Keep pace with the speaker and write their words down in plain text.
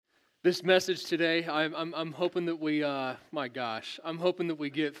This message today, I'm hoping that we, my gosh, I'm hoping that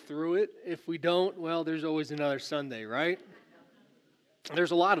we get through it. If we don't, well, there's always another Sunday, right? There's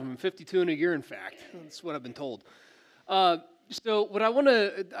a lot of them, 52 in a year, in fact. That's what I've been told. So what I want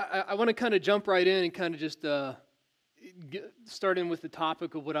to kind of jump right in and kind of just start in with the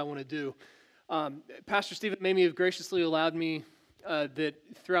topic of what I want to do. Pastor Stephen Mamie have graciously allowed me that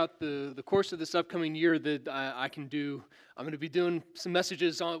throughout the course of this upcoming year that I can do. I'm going to be doing some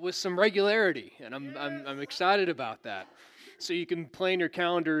messages with some regularity, and I'm excited about that. So you can plan your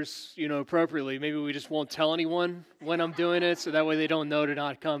calendars, appropriately. Maybe we just won't tell anyone when I'm doing it, so that way they don't know to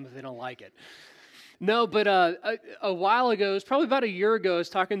not come if they don't like it. No, but a while ago, it was probably about a year ago, I was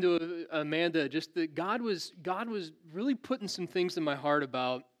talking to Amanda, just that God was really putting some things in my heart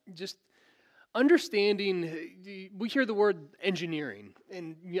about just understanding. We hear the word engineering,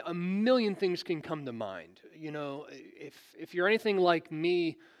 and a million things can come to mind. If you're anything like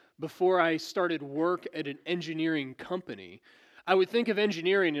me, before I started work at an engineering company, I would think of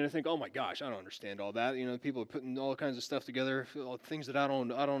engineering and I think, oh my gosh, I don't understand all that. People are putting all kinds of stuff together, things that I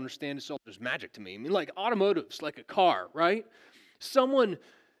don't understand. It's all just magic to me. I mean, like automotives, like a car, right?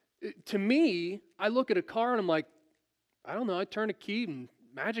 To me, I look at a car and I'm like, I don't know. I turn a key and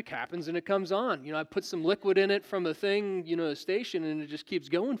magic happens and it comes on. I put some liquid in it from a thing, a station, and it just keeps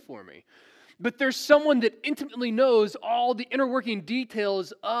going for me. But there's someone that intimately knows all the inner working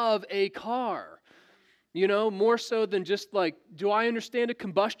details of a car. More so than just like, do I understand a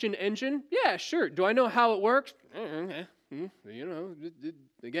combustion engine? Yeah, sure. Do I know how it works?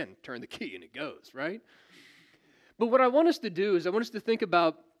 Again, turn the key and it goes, right? But what I want us to do is I want us to think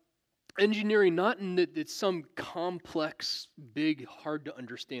about engineering not in that it's some complex, big, hard to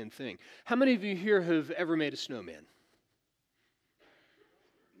understand thing. How many of you here have ever made a snowman?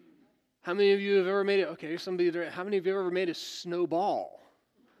 How many of you have ever made it? Okay, how many of you have ever made a snowball?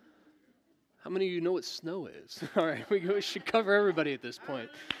 How many of you know what snow is? All right, we should cover everybody at this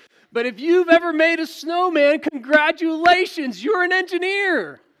point. But if you've ever made a snowman, congratulations, you're an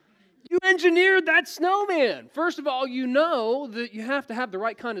engineer. You engineered that snowman. First of all, you know that you have to have the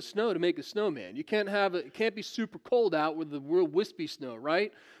right kind of snow to make a snowman. It can't be super cold out with the real wispy snow,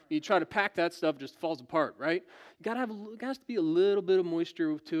 right? You try to pack that stuff, it just falls apart, right? It has to be a little bit of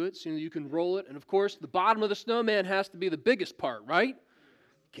moisture to it so you can roll it. And of course, the bottom of the snowman has to be the biggest part, right?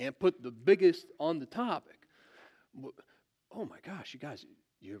 Can't put the biggest on the topic. Oh my gosh, you guys,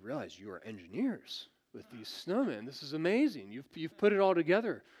 you realize you are engineers with these snowmen. This is amazing. You've put it all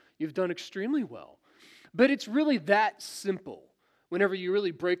together. You've done extremely well. But it's really that simple whenever you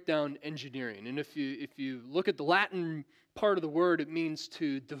really break down engineering. And if you look at the Latin part of the word, it means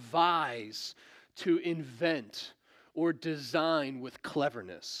to devise, to invent, or design with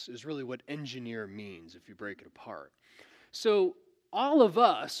cleverness is really what engineer means if you break it apart. So all of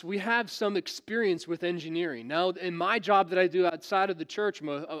us, we have some experience with engineering. Now, in my job that I do outside of the church, I'm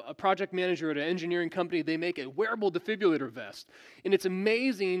a project manager at an engineering company. They make a wearable defibrillator vest. And it's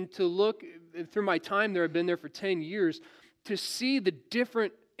amazing to look, through my time there, I've been there for 10 years, to see the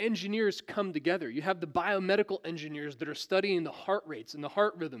different engineers come together. You have the biomedical engineers that are studying the heart rates and the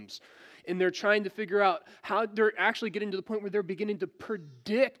heart rhythms. And they're trying to figure out how they're actually getting to the point where they're beginning to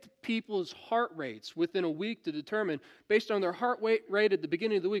predict people's heart rates within a week to determine, based on their heart rate at the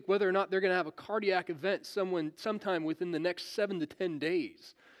beginning of the week, whether or not they're going to have a cardiac event sometime within the next 7 to 10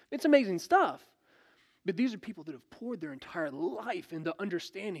 days. It's amazing stuff. But these are people that have poured their entire life into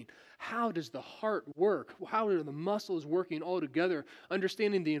understanding how does the heart work, how are the muscles working all together,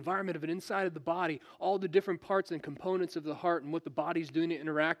 understanding the environment of an inside of the body, all the different parts and components of the heart and what the body's doing to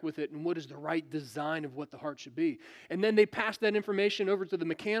interact with it and what is the right design of what the heart should be. And then they pass that information over to the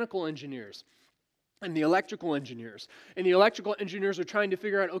mechanical engineers and the electrical engineers. And the electrical engineers are trying to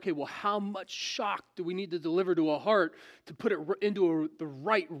figure out, okay, well, how much shock do we need to deliver to a heart to put it into the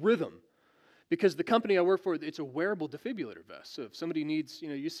right rhythm? Because the company I work for, it's a wearable defibrillator vest. So if somebody needs,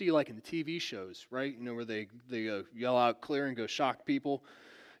 you see like in the TV shows, right? Where they yell out clear and go shock people,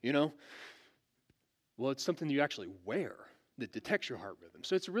 Well, it's something you actually wear that detects your heart rhythm.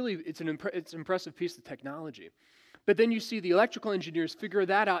 So it's an impressive piece of technology. But then you see the electrical engineers figure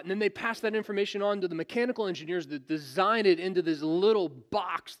that out, and then they pass that information on to the mechanical engineers that design it into this little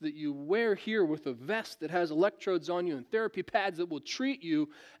box that you wear here with a vest that has electrodes on you and therapy pads that will treat you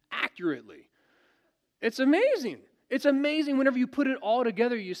accurately. It's amazing. It's amazing whenever you put it all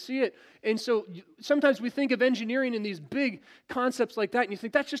together, you see it. And so sometimes we think of engineering in these big concepts like that, and you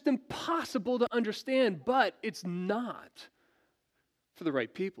think that's just impossible to understand, but it's not for the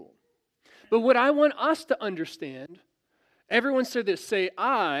right people. But what I want us to understand, everyone say this,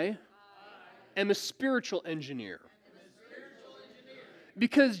 I am a spiritual engineer.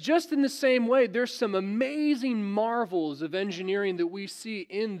 Because just in the same way, there's some amazing marvels of engineering that we see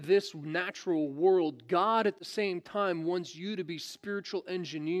in this natural world. God, at the same time, wants you to be spiritual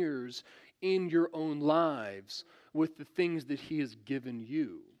engineers in your own lives with the things that He has given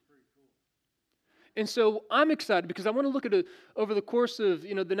you. And so I'm excited because I want to look at over the course of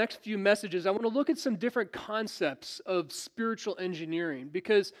the next few messages, I want to look at some different concepts of spiritual engineering,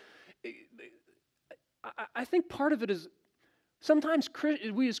 because I think part of it is sometimes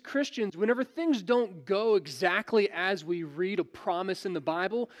we as Christians, whenever things don't go exactly as we read a promise in the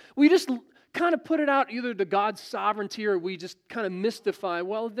Bible, we just kind of put it out either to God's sovereignty, or we just kind of mystify,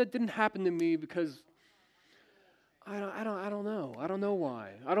 well, that didn't happen to me because I don't know. I don't know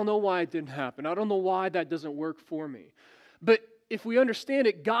why. I don't know why it didn't happen. I don't know why that doesn't work for me. But if we understand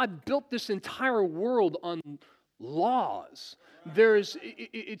it, God built this entire world on laws.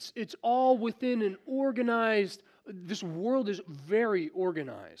 It's all within an organized. This world is very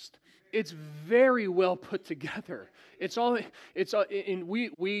organized. It's very well put together. And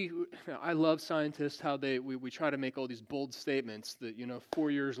I love scientists, how we try to make all these bold statements that 4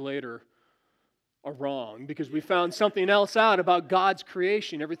 years later are wrong because we found something else out about God's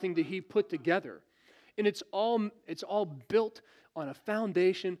creation, everything that He put together. And it's all built on a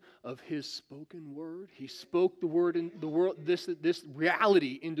foundation of His spoken word. He spoke the word in the world, this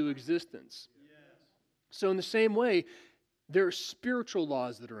reality into existence. So in the same way, there are spiritual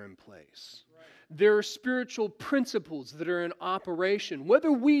laws that are in place. There are spiritual principles that are in operation,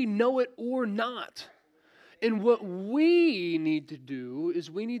 whether we know it or not. And what we need to do is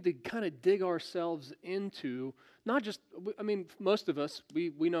we need to kind of dig ourselves into, not just, most of us,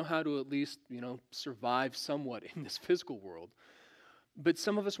 we know how to at least, survive somewhat in this physical world. But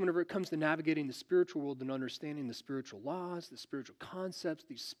some of us, whenever it comes to navigating the spiritual world and understanding the spiritual laws, the spiritual concepts,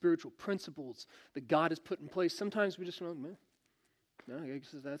 these spiritual principles that God has put in place, sometimes we just no, I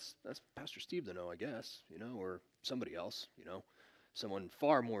guess that's Pastor Steve to know, I guess, or somebody else, someone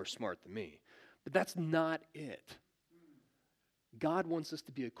far more smart than me. But that's not it. God wants us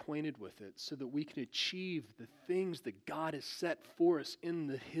to be acquainted with it so that we can achieve the things that God has set for us in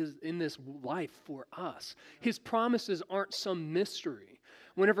this life for us. His promises aren't some mystery.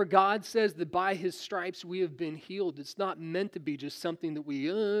 Whenever God says that by His stripes we have been healed, it's not meant to be just something that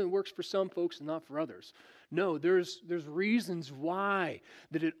it works for some folks and not for others. No, there's reasons why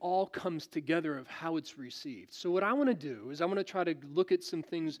that it all comes together of how it's received. So what I want to do is I want to try to look at some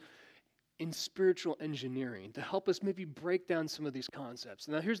things in spiritual engineering to help us maybe break down some of these concepts.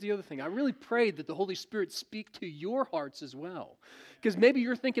 Now, here's the other thing. I really pray that the Holy Spirit speak to your hearts as well. Because maybe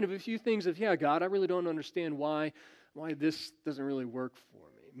you're thinking of a few things of, yeah, God, I really don't understand why this doesn't really work for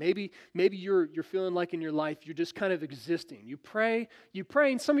me. Maybe you're feeling like in your life you're just kind of existing. You pray,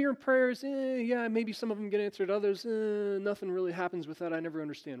 and some of your prayers, maybe some of them get answered, others, nothing really happens with that. I never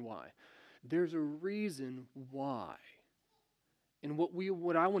understand why. There's a reason why. And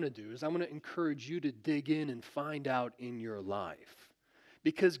what I want to do is I want to encourage you to dig in and find out in your life.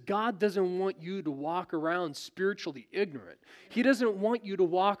 Because God doesn't want you to walk around spiritually ignorant. He doesn't want you to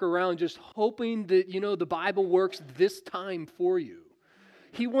walk around just hoping that, the Bible works this time for you.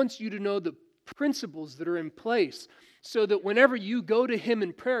 He wants you to know the principles that are in place so that whenever you go to Him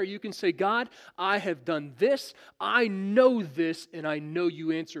in prayer, you can say, God, I have done this, I know this, and I know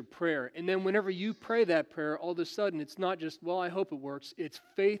you answered prayer. And then whenever you pray that prayer, all of a sudden, it's not just, well, I hope it works. It's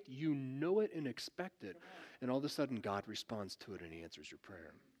faith. You know it and expect it. And all of a sudden, God responds to it and He answers your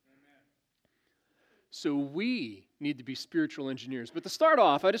prayer. So we need to be spiritual engineers. But to start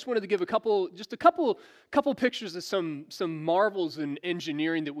off, I just wanted to give a couple pictures of some marvels in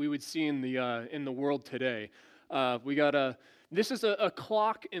engineering that we would see in the world today. This is a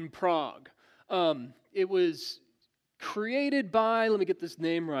clock in Prague. It was created by, let me get this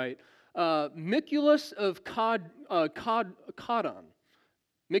name right, Mikuláš of Kádon.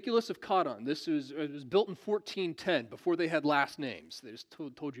 Mikuláš of Kádon. It was built in 1410, before they had last names. They just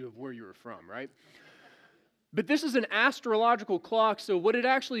told you of where you were from, right? But this is an astrological clock, so what it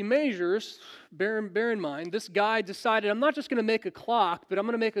actually measures, bear in mind, this guy decided, I'm not just going to make a clock, but I'm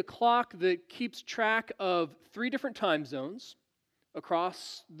going to make a clock that keeps track of 3 different time zones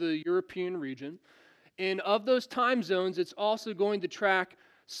across the European region. And of those time zones, it's also going to track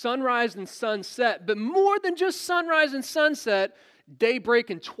sunrise and sunset, but more than just sunrise and sunset, daybreak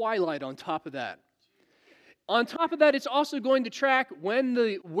and twilight on top of that. On top of that, it's also going to track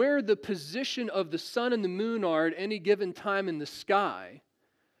where the position of the sun and the moon are at any given time in the sky.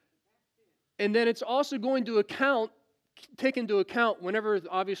 And then it's also going to take into account whenever,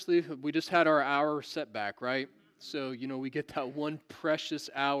 obviously, we just had our hour setback, right? So, we get that one precious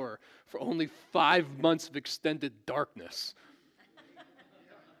hour for only 5 months of extended darkness.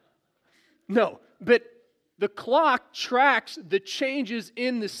 No, but the clock tracks the changes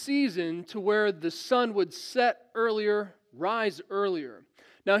in the season to where the sun would set earlier, rise earlier.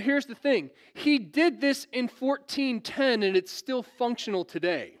 Now here's the thing. He did this in 1410 and it's still functional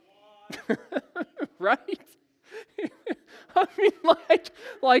today. Right? I mean,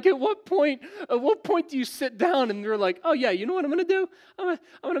 like at what point do you sit down and you're like, oh yeah, you know what I'm going to do? I'm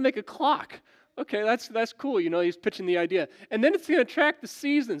going to make a clock. Okay, that's cool. He's pitching the idea. And then it's going to track the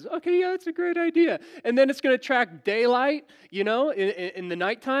seasons. Okay, yeah, that's a great idea. And then it's going to track daylight, in the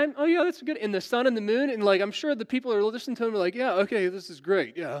nighttime. Oh yeah, that's good. In the sun and the moon. And I'm sure the people are listening to him are like, yeah, okay, this is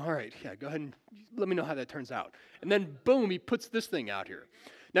great. Yeah, all right. Yeah, go ahead and let me know how that turns out. And then boom, he puts this thing out here.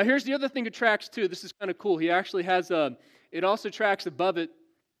 Now here's the other thing it tracks too. This is kind of cool. He actually has it also tracks above it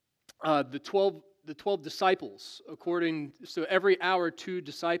the 12 disciples so every hour 2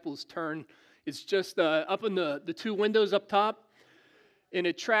 disciples turn. It's just up in the 2 windows up top, and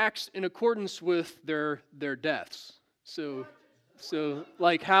it tracks in accordance with their deaths. So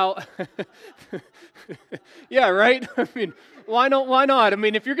like how, yeah, right? I mean, why not? I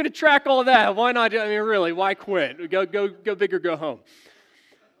mean, if you're going to track all that, why not? I mean, really, why quit? Go big or go home.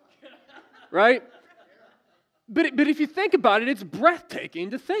 Right? But if you think about it, it's breathtaking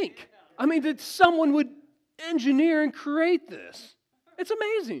to think. I mean, that someone would engineer and create this. It's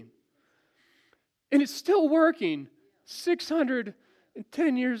amazing. And it's still working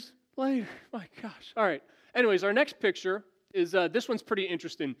 610 years later. My gosh. All right. Anyways, our next picture is, this one's pretty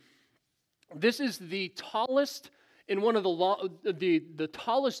interesting. This is the tallest in one of the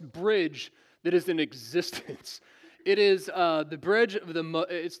tallest bridge that is in existence. It is the bridge of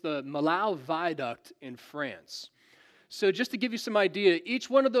it's the Millau Viaduct in France. So just to give you some idea, each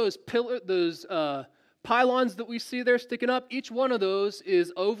one of those pylons that we see there sticking up, each one of those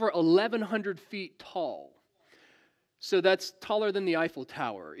is over 1,100 feet tall. So that's taller than the Eiffel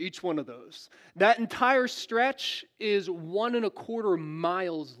Tower, each one of those. That entire stretch is 1.25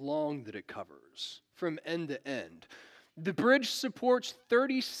 miles long that it covers from end to end. The bridge supports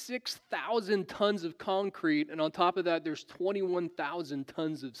 36,000 tons of concrete, and on top of that, there's 21,000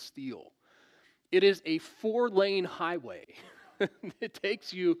 tons of steel. It is a 4-lane highway. It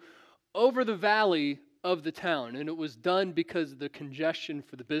takes you over the valley of the town, and it was done because of the congestion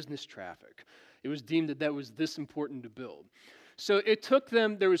for the business traffic. It was deemed that was this important to build. So it took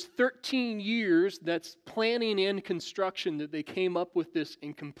them, there was 13 years, that's planning and construction, that they came up with this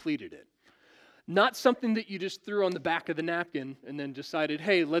and completed it. Not something that you just threw on the back of the napkin and then decided,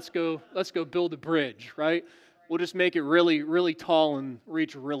 hey, let's go build a bridge, right? We'll just make it really, really tall and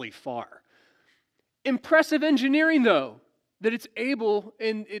reach really far. Impressive engineering, though, that it's able,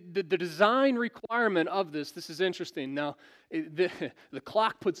 and the design requirement of this is interesting. Now, the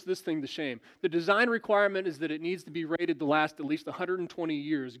clock puts this thing to shame. The design requirement is that it needs to be rated to last at least 120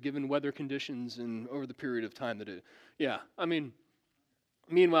 years, given weather conditions and over the period of time that it, yeah, I mean,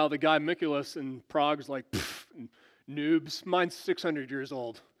 meanwhile, the guy Mikulas in Prague's like, noobs, mine's 600 years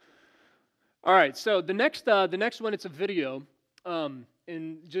old. All right, so the next one, it's a video,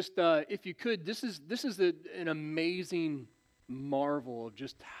 and just if you could, this is an amazing marvel of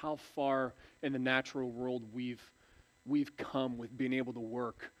just how far in the natural world we've come with being able to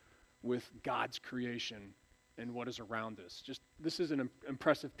work with God's creation and what is around us. Just this is an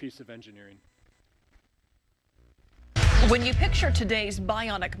impressive piece of engineering. When you picture today's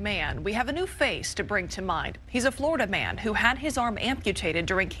bionic man, we have a new face to bring to mind. He's a Florida man who had his arm amputated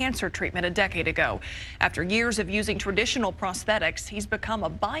during cancer treatment a decade ago. After years of using traditional prosthetics, he's become a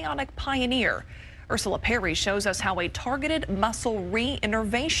bionic pioneer. Ursula Perry shows us how a targeted muscle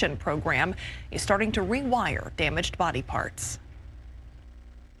reinnervation program is starting to rewire damaged body parts.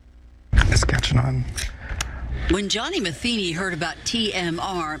 It's catching on. When Johnny Matheny heard about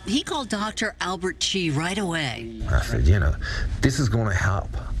TMR, he called Dr. Albert Chi right away. I said, this is going to help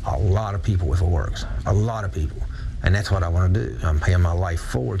a lot of people if it works, a lot of people. And that's what I want to do. I'm paying my life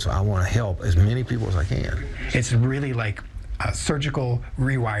forward, so I want to help as many people as I can. It's really like a surgical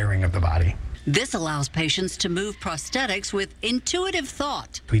rewiring of the body. This allows patients to move prosthetics with intuitive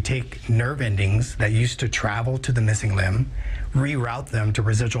thought. We take nerve endings that used to travel to the missing limb, reroute them to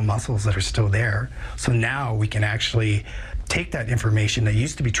residual muscles that are still there. So now we can actually take that information that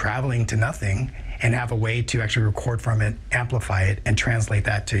used to be traveling to nothing and have a way to actually record from it, amplify it, and translate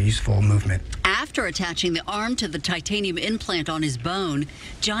that to useful movement. After attaching the arm to the titanium implant on his bone,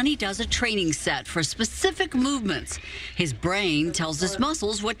 Johnny does a training set for specific movements. His brain tells his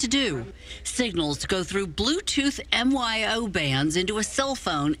muscles what to do. Signals go through Bluetooth MYO bands into a cell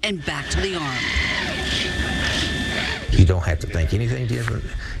phone and back to the arm. You don't have to think anything different.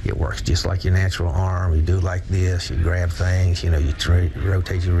 It works just like your natural arm. You do like this, you grab things, you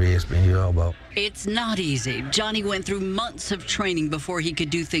rotate your wrist, bend your elbow. It's not easy. Johnny went through months of training before he could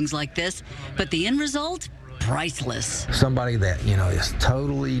do things like this, but the end result? Priceless. Somebody that, is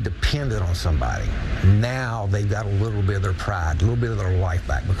totally dependent on somebody, now they've got a little bit of their pride, a little bit of their life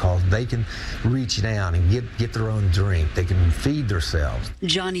back because they can reach down and get their own drink. They can feed themselves.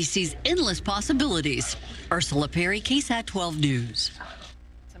 Johnny sees endless possibilities. Ursula Perry, KSAT 12 News.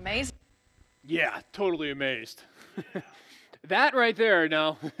 It's amazing. Yeah, totally amazed. That right there,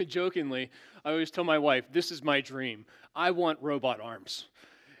 now, jokingly, I always tell my wife, this is my dream. I want robot arms.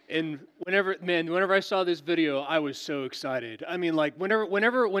 And whenever I saw this video, I was so excited. I mean, like, whenever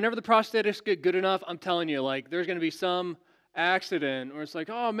the prosthetics get good enough, I'm telling you, like, there's going to be some accident where it's like,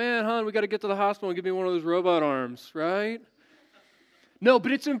 oh, man, hon, we got to get to the hospital and give me one of those robot arms, right? No,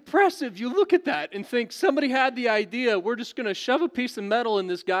 but it's impressive. You look at that and think somebody had the idea, we're just going to shove a piece of metal in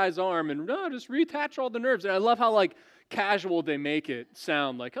this guy's arm and just reattach all the nerves. And I love how, like, casual they make it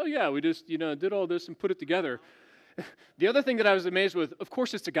sound. Like, oh, yeah, we just, did all this and put it together. The other thing that I was amazed with, of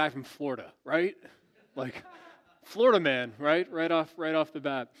course, it's a guy from Florida, right? Like, Florida man, right? Right off the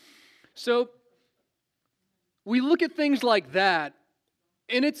bat. So we look at things like that,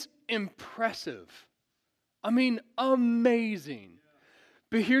 and it's impressive. I mean, amazing.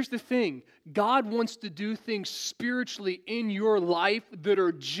 But here's the thing. God wants to do things spiritually in your life that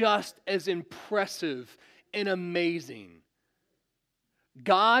are just as impressive and amazing.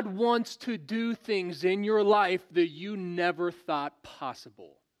 God wants to do things in your life that you never thought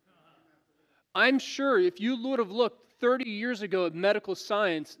possible. I'm sure if you would have looked 30 years ago at medical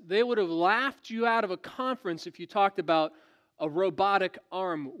science, they would have laughed you out of a conference if you talked about a robotic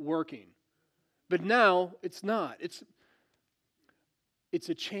arm working. But now, it's not. It's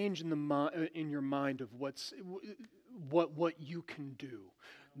a change in your mind of what you can do.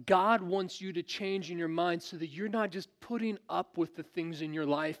 God wants you to change in your mind so that you're not just putting up with the things in your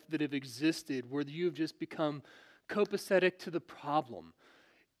life that have existed where you've just become copacetic to the problem.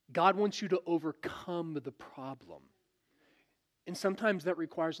 God wants you to overcome the problem. And sometimes that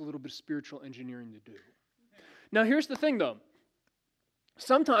requires a little bit of spiritual engineering to do. Now, here's the thing, though.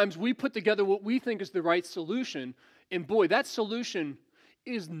 Sometimes we put together what we think is the right solution, and boy, that solution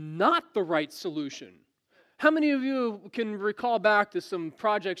is not the right solution. How many of you can recall back to some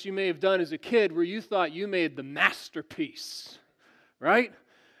projects you may have done as a kid where you thought you made the masterpiece, right?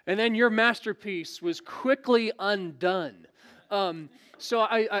 And then your masterpiece was quickly undone. So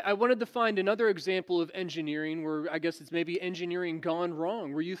I wanted to find another example of engineering where I guess it's maybe engineering gone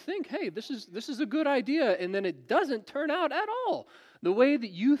wrong, where you think, hey, this is a good idea, and then it doesn't turn out at all the way that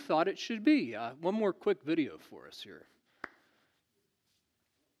you thought it should be. One more quick video for us here.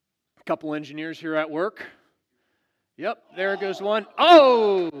 A couple engineers here at work. Yep, there goes one.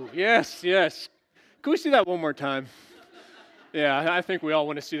 Oh, yes. Can we see that one more time? Yeah, I think we all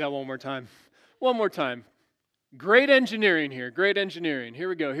want to see that one more time. One more time. Great engineering here. Great engineering. Here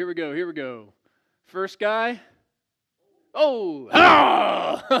we go. First guy. Oh!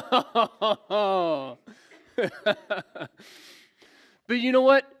 But you know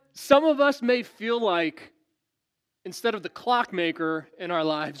what? Some of us may feel like instead of the clockmaker in our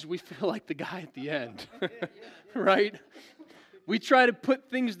lives, we feel like the guy at the end. Right? We try to put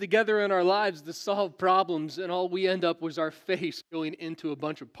things together in our lives to solve problems, and all we end up was our face going into a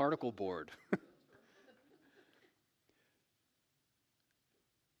bunch of particle board.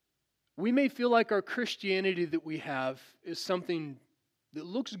 We may feel like our Christianity that we have is something that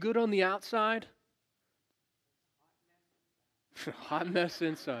looks good on the outside. Hot mess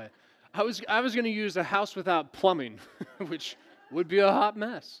inside. I was going to use a house without plumbing, which would be a hot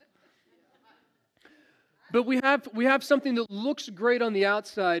mess. But we have something that looks great on the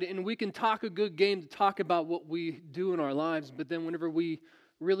outside, and we can talk a good game to talk about what we do in our lives, but then whenever we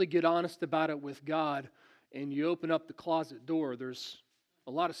really get honest about it with God and you open up the closet door, there's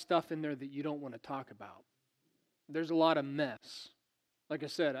a lot of stuff in there that you don't want to talk about. There's a lot of mess. Like I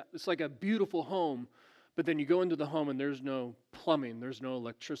said, it's like a beautiful home, but then you go into the home and there's no plumbing, there's no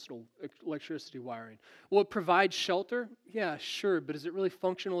electricity wiring. Well, it provides shelter? Yeah, sure, but is it really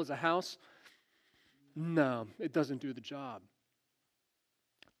functional as a house? No, it doesn't do the job.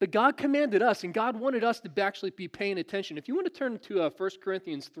 But God commanded us, and God wanted us to actually be paying attention. If you want to turn to 1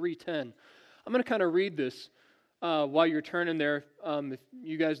 Corinthians 3:10, I'm going to kind of read this while you're turning there. If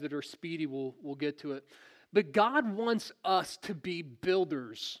you guys that are speedy will get to it. But God wants us to be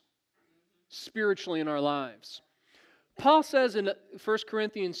builders spiritually in our lives. Paul says in 1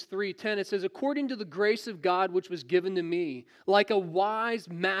 Corinthians 3:10, it says, according to the grace of God which was given to me, like a wise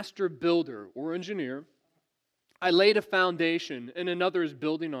master builder or engineer, I laid a foundation, and another is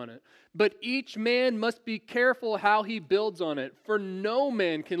building on it. But each man must be careful how he builds on it, for no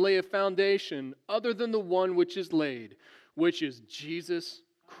man can lay a foundation other than the one which is laid, which is Jesus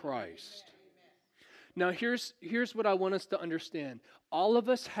Christ. Now, here's what I want us to understand. All of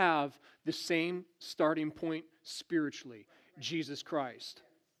us have the same starting point spiritually, Jesus Christ.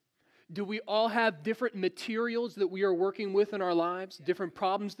 Do we all have different materials that we are working with in our lives? Different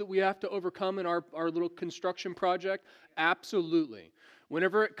problems that we have to overcome in our little construction project? Absolutely.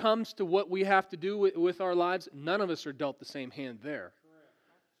 Whenever it comes to what we have to do with our lives, none of us are dealt the same hand there.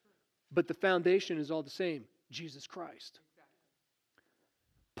 But the foundation is all the same, Jesus Christ.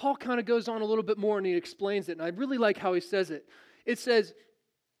 Paul kind of goes on a little bit more and he explains it, and I really like how he says it. It says,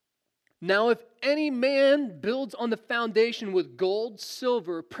 now if any man builds on the foundation with gold,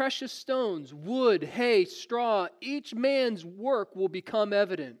 silver, precious stones, wood, hay, straw, each man's work will become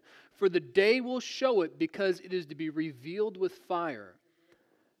evident, for the day will show it, because it is to be revealed with fire.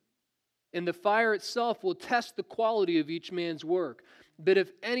 And the fire itself will test the quality of each man's work. But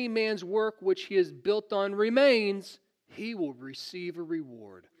if any man's work which he has built on remains, he will receive a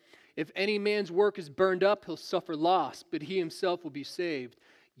reward. If any man's work is burned up, he'll suffer loss, but he himself will be saved,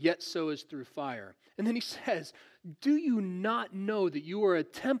 yet so is through fire. And then he says, do you not know that you are a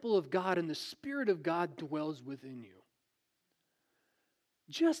temple of God and the Spirit of God dwells within you?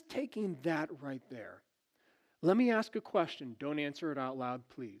 Just taking that right there. Let me ask a question. Don't answer it out loud,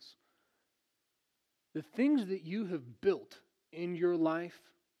 please. The things that you have built in your life,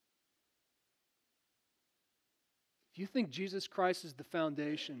 if you think Jesus Christ is the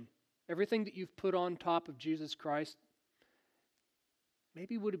foundation, everything that you've put on top of Jesus Christ,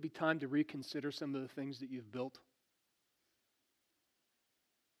 maybe would it be time to reconsider some of the things that you've built?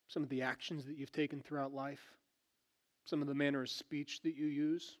 Some of the actions that you've taken throughout life? Some of the manner of speech that you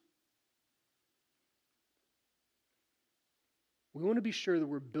use? We want to be sure that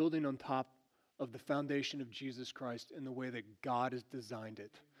we're building on top of the foundation of Jesus Christ in the way that God has designed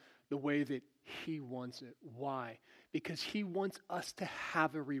it, the way that He wants it. Why? Because He wants us to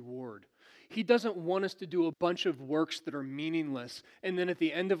have a reward. He doesn't want us to do a bunch of works that are meaningless, and then at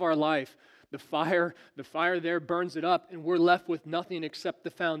the end of our life, the fire there burns it up, and we're left with nothing except the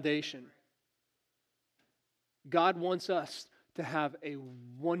foundation. God wants us to have a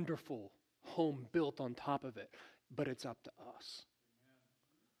wonderful home built on top of it, but it's up to us.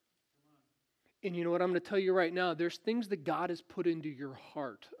 And you know what I'm going to tell you right now? There's things that God has put into your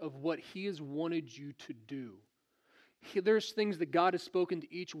heart of what He has wanted you to do. There's things that God has spoken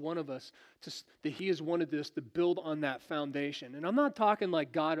to each one of us that He has wanted us to build on that foundation. And I'm not talking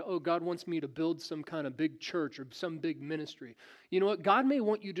like God wants me to build some kind of big church or some big ministry. You know what? God may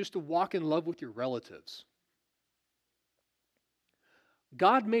want you just to walk in love with your relatives.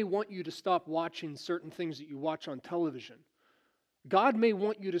 God may want you to stop watching certain things that you watch on television. God may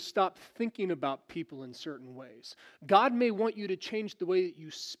want you to stop thinking about people in certain ways. God may want you to change the way that you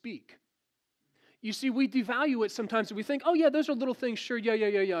speak. You see, we devalue it sometimes and we think, oh yeah, those are little things. Sure,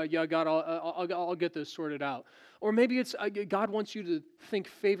 yeah, God, I'll get those sorted out. Or maybe it's God wants you to think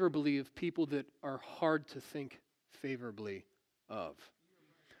favorably of people that are hard to think favorably of.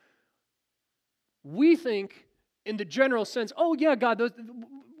 We think in the general sense, oh yeah, God,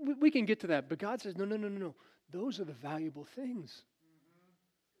 we can get to that. But God says, no. Those are the valuable things.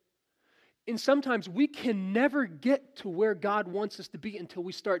 And sometimes we can never get to where God wants us to be until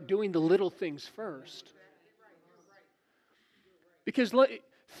we start doing the little things first. Because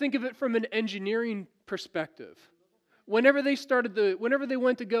think of it from an engineering perspective. Whenever they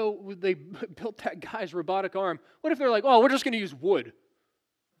went to go, they built that guy's robotic arm. What if they're like, oh, we're just going to use wood?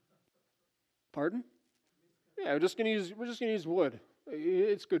 Pardon? Yeah, we're just going to use wood.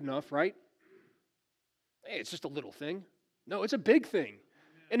 It's good enough, right? Hey, it's just a little thing. No, it's a big thing.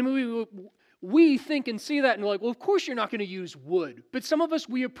 And we think and see that and we're like, well, of course you're not going to use wood. But some of us,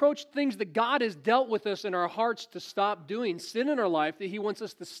 we approach things that God has dealt with us in our hearts to stop doing, sin in our life that He wants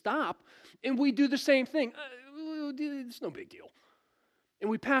us to stop, and we do the same thing. It's no big deal. And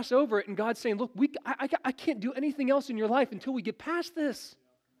we pass over it, and God's saying, look, I can't do anything else in your life until we get past this.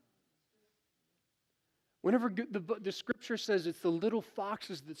 Whenever the scripture says it's the little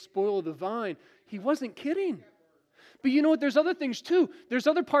foxes that spoil the vine, He wasn't kidding. But you know what? There's other things too. There's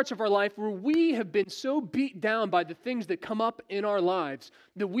other parts of our life where we have been so beat down by the things that come up in our lives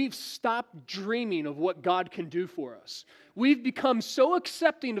that we've stopped dreaming of what God can do for us. We've become so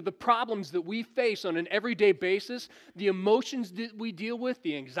accepting of the problems that we face on an everyday basis, the emotions that we deal with,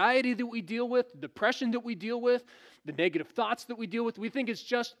 the anxiety that we deal with, the depression that we deal with, the negative thoughts that we deal with. We think it's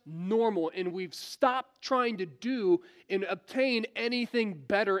just normal, and we've stopped trying to do and obtain anything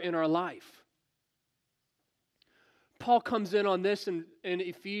better in our life. Paul comes in on this in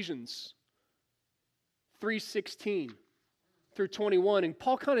Ephesians 3:16 through 21, and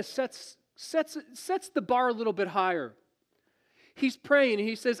Paul kind of sets the bar a little bit higher. He's praying, and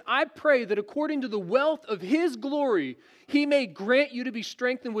he says, I pray that according to the wealth of His glory, He may grant you to be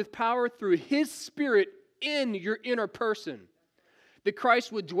strengthened with power through His Spirit in your inner person, that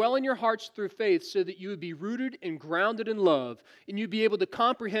Christ would dwell in your hearts through faith, so that you would be rooted and grounded in love, and you'd be able to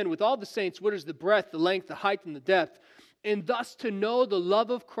comprehend with all the saints what is the breadth, the length, the height, and the depth, and thus to know the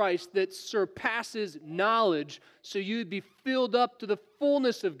love of Christ that surpasses knowledge, so you'd be filled up to the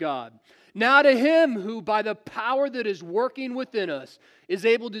fullness of God. Now to Him who, by the power that is working within us, is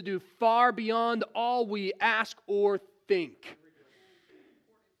able to do far beyond all we ask or think.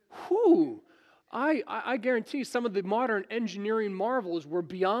 Whew. I guarantee some of the modern engineering marvels were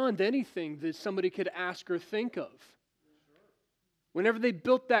beyond anything that somebody could ask or think of. Whenever they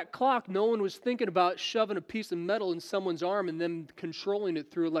built that clock, no one was thinking about shoving a piece of metal in someone's arm and then controlling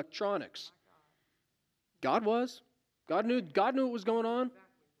it through electronics. God was. God knew what was going on.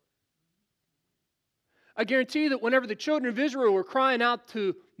 I guarantee that whenever the children of Israel were crying out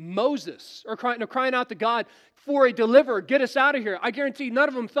to Moses, or crying out to God for a deliverer, get us out of here, I guarantee none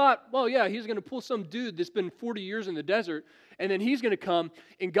of them thought, well, yeah, He's going to pull some dude that's been 40 years in the desert, and then He's going to come,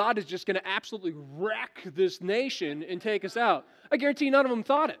 and God is just going to absolutely wreck this nation and take us out. I guarantee none of them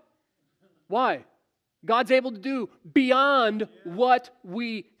thought it. Why? God's able to do beyond what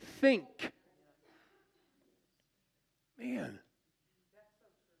we think. Man.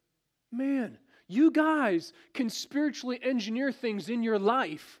 You guys can spiritually engineer things in your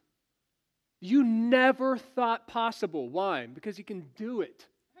life you never thought possible. Why? Because He can do it.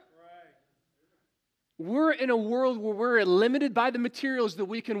 We're in a world where we're limited by the materials that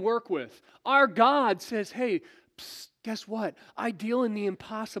we can work with. Our God says, hey, guess what? I deal in the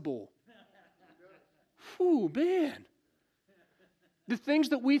impossible. Whew, man. The things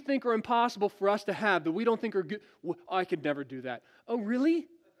that we think are impossible for us to have, that we don't think are good, I could never do that. Oh, really?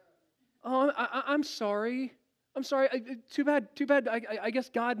 Oh, I'm sorry. I'm sorry. Too bad. I guess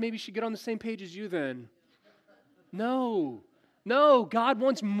God maybe should get on the same page as you then. No. God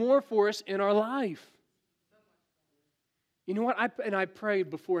wants more for us in our life. You know what? I prayed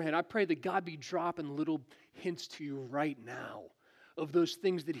beforehand. I pray that God be dropping little hints to you right now of those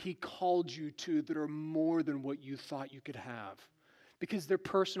things that He called you to that are more than what you thought you could have, because they're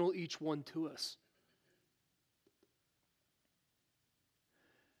personal, each one to us.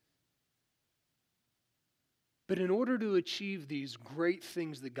 But in order to achieve these great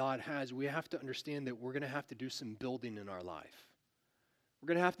things that God has, we have to understand that we're going to have to do some building in our life. We're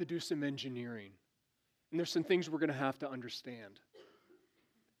going to have to do some engineering. And there's some things we're going to have to understand.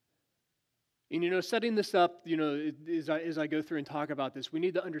 And setting this up, as I go through and talk about this, we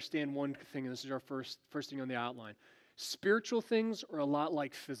need to understand one thing, and this is our first thing on the outline. Spiritual things are a lot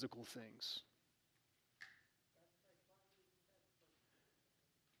like physical things.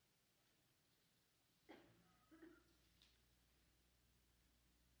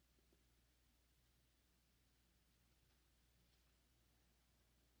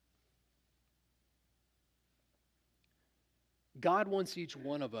 God wants each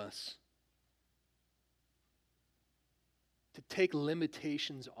one of us to take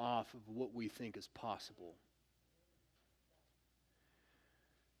limitations off of what we think is possible.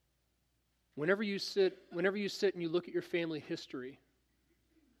 Whenever you sit and you look at your family history,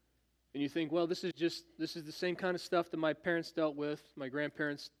 and you think, well, this is the same kind of stuff that my parents dealt with, my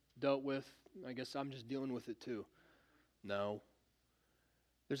grandparents dealt with, I guess I'm just dealing with it too. No.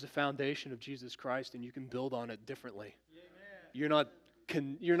 There's a foundation of Jesus Christ, and you can build on it differently. You're not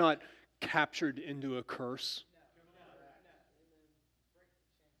captured into a curse.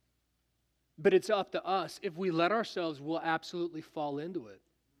 But it's up to us. If we let ourselves, we'll absolutely fall into it.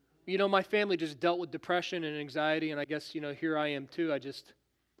 My family just dealt with depression and anxiety, and I guess, here I am too. I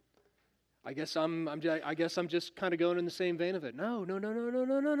guess I'm just kind of going in the same vein of it. No.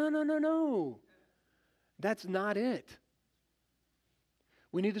 That's not it.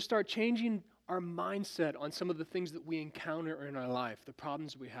 We need to start changing our mindset on some of the things that we encounter in our life, the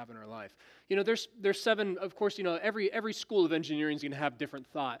problems we have in our life. There's 7, of course, every school of engineering is going to have different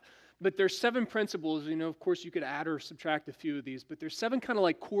thought. But there's 7 principles, of course you could add or subtract a few of these, but there's 7 kind of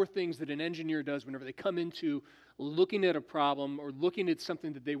like core things that an engineer does whenever they come into looking at a problem or looking at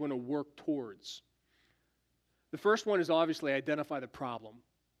something that they want to work towards. The first one is obviously identify the problem.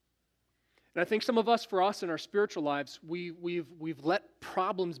 And I think some of us, for us in our spiritual lives, we've let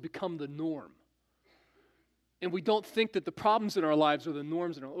problems become the norm. And we don't think that the problems in our lives are the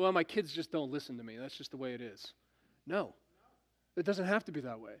norms. Well, my kids just don't listen to me. That's just the way it is. No, it doesn't have to be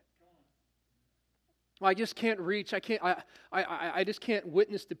that way. Well, I just can't reach. I just can't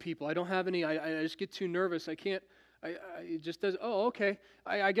witness to people. I don't have any. I just get too nervous. I can't. It just does. Oh, okay.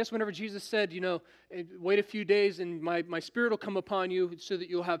 I guess whenever Jesus said, wait a few days and my spirit will come upon you so that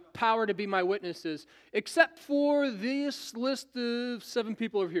you'll have power to be my witnesses, except for this list of 7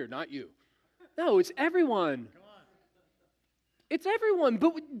 people over here, not you. No, it's everyone. It's everyone.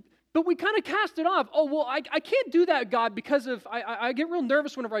 But we kind of cast it off. Oh, well, I can't do that, God, because of I get real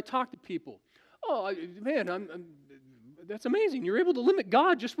nervous whenever I talk to people. Oh, man, that's amazing. You're able to limit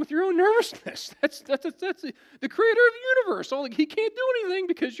God just with your own nervousness. That's the creator of the universe. He can't do anything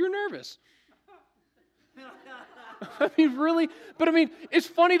because you're nervous. I mean, really? But I mean, it's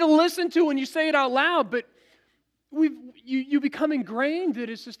funny to listen to when you say it out loud, but you become ingrained that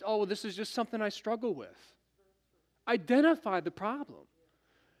it's just, well, this is just something I struggle with. Identify the problem.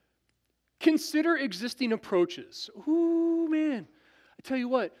 Consider existing approaches. Ooh, man. I tell you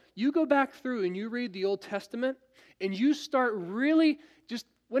what, you go back through and you read the Old Testament and you start really just,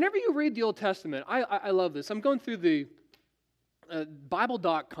 whenever you read the Old Testament, I love this. I'm going through the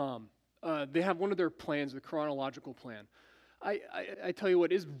Bible.com. They have one of their plans, the chronological plan. I tell you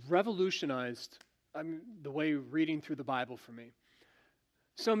what, it's revolutionized the way reading through the Bible for me.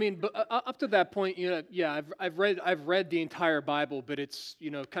 So I mean, but up to that point, I've read the entire Bible, but it's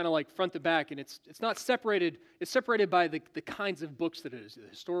kind of like front to back, and it's not separated. It's separated by the kinds of books that it is: the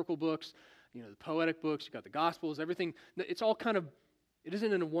historical books, the poetic books. You got the Gospels, everything. It's all kind of. It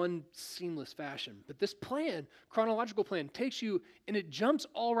isn't in one seamless fashion. But this plan, chronological plan, takes you and it jumps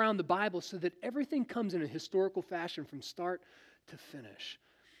all around the Bible so that everything comes in a historical fashion from start to finish.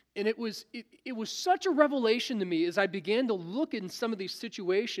 And it was such a revelation to me as I began to look in some of these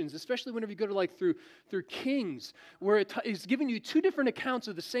situations, especially whenever you go to through Kings, where it is giving you 2 different accounts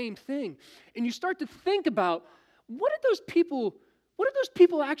of the same thing, and you start to think about what did those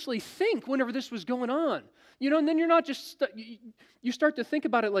people actually think whenever this was going on, and then you're not just you start to think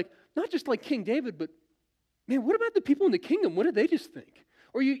about it like not just like King David, but man, what about the people in the kingdom? What did they just think?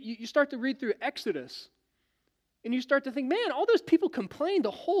 Or you start to read through Exodus. And you start to think, man, all those people complained a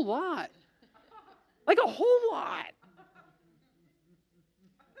whole lot. Like a whole lot.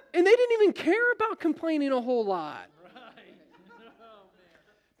 And they didn't even care about complaining a whole lot. Right.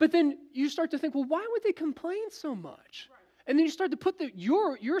 But then you start to think, well, why would they complain so much? And then you start to put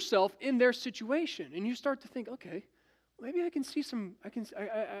yourself in their situation. And you start to think, okay, maybe I can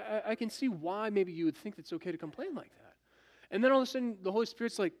see why maybe you would think it's okay to complain like that. And then all of a sudden, the Holy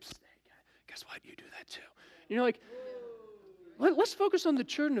Spirit's like, guess what? You do that too. You're like, let's focus on the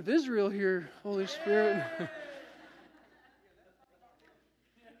children of Israel here, Holy Spirit.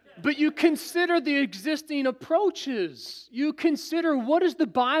 But you consider the existing approaches. You consider what does the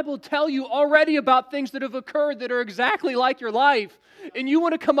Bible tell you already about things that have occurred that are exactly like your life. And you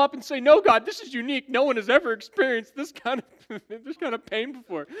want to come up and say, no, God, this is unique. No one has ever experienced this kind of pain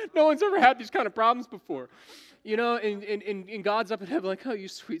before. No one's ever had these kind of problems before. And God's up in heaven like, oh, you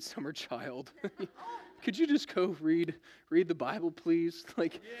sweet summer child. Could you just go read the Bible, please?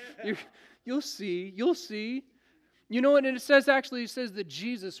 You'll see. And it says that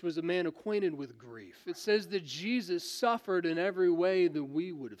Jesus was a man acquainted with grief. It says that Jesus suffered in every way that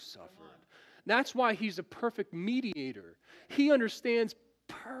we would have suffered. That's why he's a perfect mediator. He understands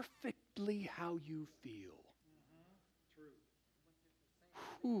perfectly how you feel.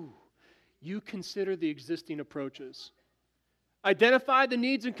 Whew. You consider the existing approaches. Identify the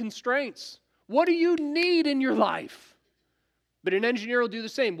needs and constraints. What do you need in your life? But an engineer will do the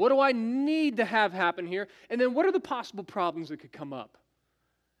same. What do I need to have happen here? And then what are the possible problems that could come up?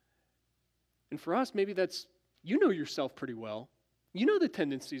 And for us, maybe that's, you know yourself pretty well. You know the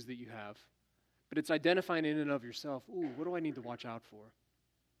tendencies that you have. But it's identifying in and of yourself, ooh, what do I need to watch out for?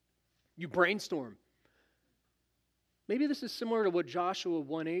 You brainstorm. Maybe this is similar to what Joshua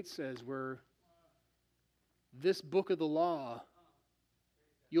 1:8 says, where this book of the law,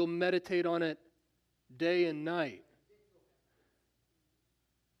 you'll meditate on it day and night.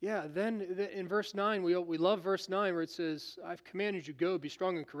 Yeah, then in verse 9, we love verse 9 where it says, I've commanded you, go, be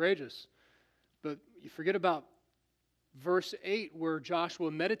strong and courageous. But you forget about verse 8 where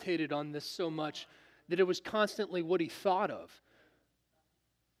Joshua meditated on this so much that it was constantly what he thought of.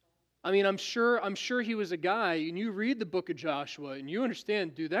 I mean, I'm sure he was a guy, and you read the book of Joshua, and you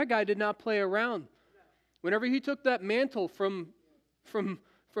understand, dude, that guy did not play around. Whenever he took that mantle from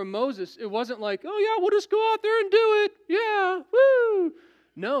Moses, it wasn't like, oh yeah, we'll just go out there and do it. Yeah, woo.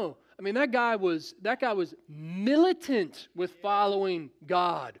 No, I mean that guy was militant with following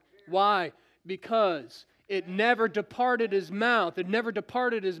God. Why? Because It never departed his mouth. It never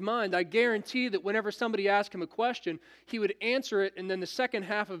departed his mind. I guarantee that whenever somebody asked him a question, he would answer it, and then the second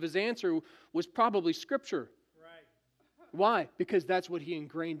half of his answer was probably Scripture. Right. Why? Because that's what he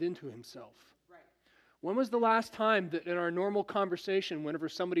ingrained into himself. Right. When was the last time that in our normal conversation, whenever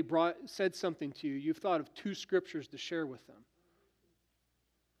somebody said something to you, you've thought of 2 Scriptures to share with them?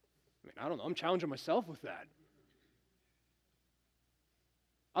 I mean, I don't know. I'm challenging myself with that.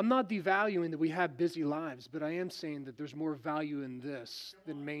 I'm not devaluing that we have busy lives, but I am saying that there's more value in this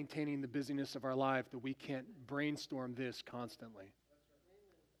than maintaining the busyness of our life, that we can't brainstorm this constantly.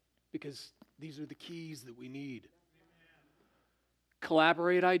 Because these are the keys that we need.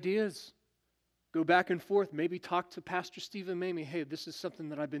 Collaborate ideas. Go back and forth. Maybe talk to Pastor Stephen Mamie. Hey, this is something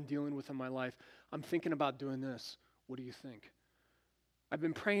that I've been dealing with in my life. I'm thinking about doing this. What do you think? I've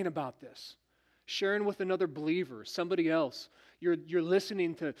been praying about this. Sharing with another believer, somebody else. You're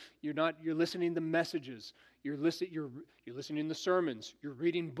listening to messages. You're listening to sermons. You're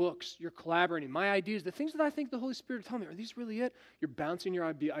reading books. You're collaborating. My ideas, the things that I think the Holy Spirit tell me, are these really it? You're bouncing your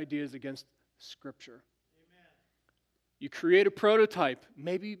ideas against Scripture. Amen. You create a prototype.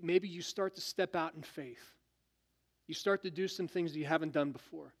 Maybe you start to step out in faith. You start to do some things that you haven't done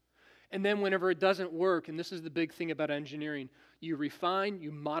before. And then whenever it doesn't work, and this is the big thing about engineering, you refine, you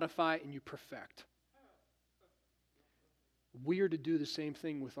modify, and you perfect. We are to do the same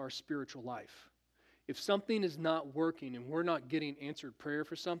thing with our spiritual life. If something is not working and we're not getting answered prayer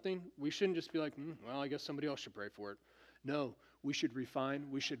for something, we shouldn't just be like, well, I guess somebody else should pray for it. No, we should refine,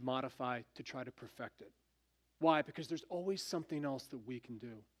 we should modify to try to perfect it. Why? Because there's always something else that we can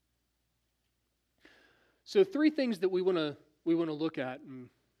do. So 3 things that we want to look at, and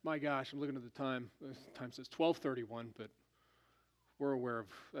my gosh, I'm looking at the time. The time says 12:31, but we're aware of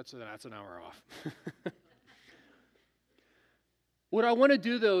that's an hour off. What I want to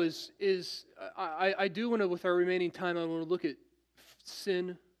do, though, is I do want to, with our remaining time, I want to look at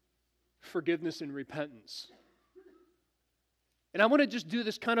sin, forgiveness, and repentance. And I want to just do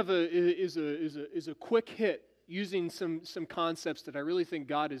this kind of is a quick hit using some concepts that I really think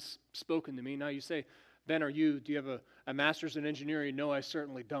God has spoken to me. Now you say, Ben, do you have a master's in engineering? No, I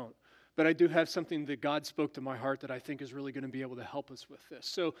certainly don't. But I do have something that God spoke to my heart that I think is really going to be able to help us with this.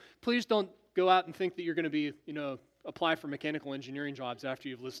 So please don't go out and think that you're going to be, apply for mechanical engineering jobs after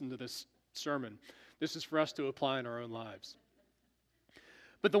you've listened to this sermon. This is for us to apply in our own lives.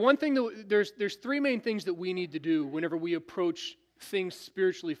 But the one thing there's 3 main things that we need to do whenever we approach things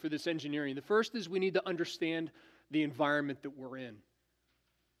spiritually for this engineering. The first is we need to understand the environment that we're in.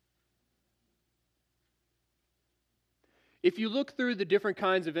 If you look through the different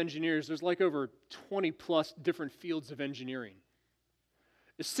kinds of engineers, there's like over 20 plus different fields of engineering.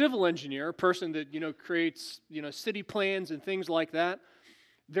 A civil engineer, a person that creates city plans and things like that,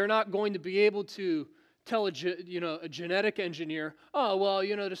 they're not going to be able to tell a genetic engineer, oh well,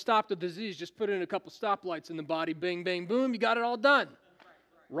 to stop the disease, just put in a couple stoplights in the body, bang, bang, boom, you got it all done.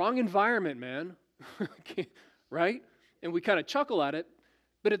 Wrong environment, man. Right? And we kind of chuckle at it,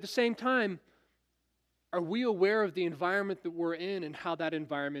 but at the same time, are we aware of the environment that we're in and how that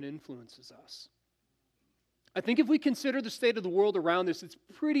environment influences us? I think if we consider the state of the world around us, it's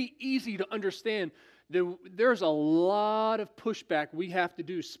pretty easy to understand that there's a lot of pushback we have to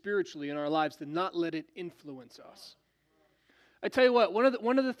do spiritually in our lives to not let it influence us. I tell you what,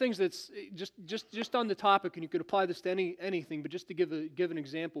 one of the things that's just on the topic, and you could apply this to anything, but just to give an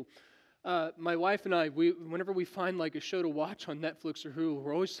example, my wife and I, whenever we find like a show to watch on Netflix or Hulu,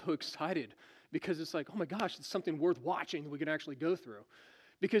 we're always so excited because it's like, oh my gosh, it's something worth watching that we can actually go through.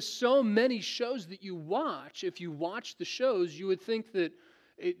 Because so many shows that you watch, if you watch the shows, you would think that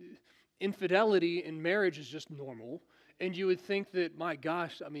infidelity in marriage is just normal, and you would think that, my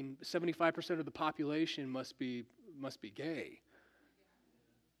gosh, 75% of the population must be gay.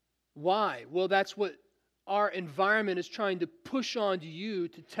 Why? Well, that's what our environment is trying to push onto you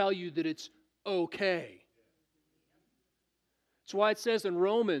to tell you that it's okay. That's why it says in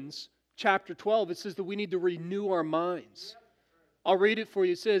Romans chapter 12, it says that we need to renew our minds. I'll read it for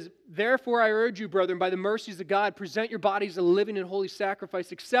you. It says, therefore I urge you, brethren, by the mercies of God, present your bodies a living and holy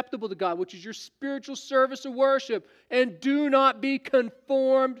sacrifice, acceptable to God, which is your spiritual service of worship. And do not be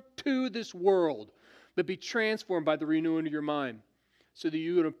conformed to this world, but be transformed by the renewing of your mind, so that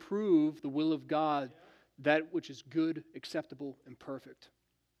you can approve the will of God, that which is good, acceptable, and perfect.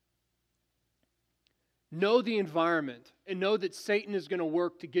 Know the environment and know that Satan is going to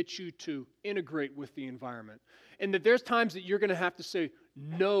work to get you to integrate with the environment. And that there's times that you're going to have to say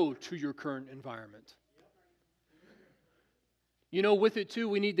no to your current environment. With it too,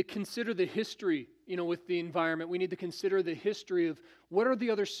 we need to consider the history, with the environment. We need to consider the history of what are the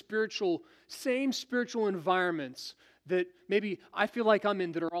other same spiritual environments that maybe I feel like I'm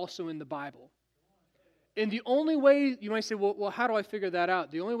in that are also in the Bible. And the only way, you might say, well, how do I figure that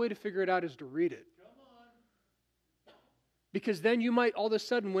out? The only way to figure it out is to read it. Because then you might all of a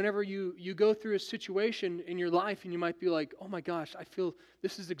sudden, whenever you go through a situation in your life and you might be like, oh my gosh, I feel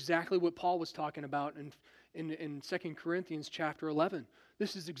this is exactly what Paul was talking about in 2 Corinthians chapter 11.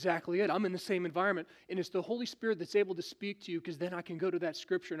 This is exactly it. I'm in the same environment. And it's the Holy Spirit that's able to speak to you, because then I can go to that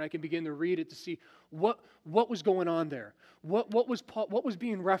scripture and I can begin to read it to see what was going on there. What was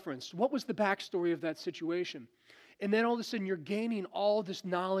being referenced? What was the backstory of that situation? And then all of a sudden you're gaining all this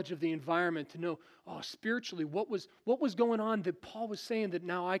knowledge of the environment to know, spiritually, what was going on that Paul was saying that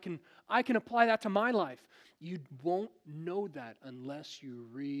now I can apply that to my life. You won't know that unless you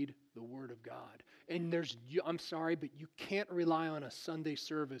read the Word of God. And I'm sorry, but you can't rely on a Sunday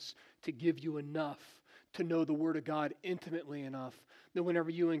service to give you enough to know the Word of God intimately enough that whenever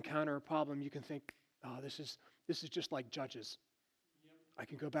you encounter a problem, you can think, this is just like Judges. I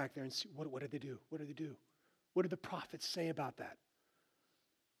can go back there and see, what did they do? What did they do? What did the prophets say about that?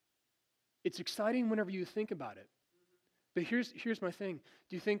 It's exciting whenever you think about it. But here's my thing.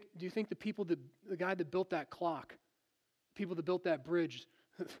 Do you think the guy that built that clock, people that built that bridge,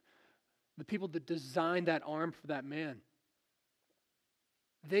 the people that designed that arm for that man,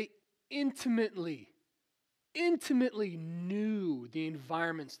 they intimately knew the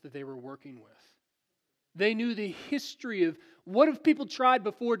environments that they were working with. They knew the history of what have people tried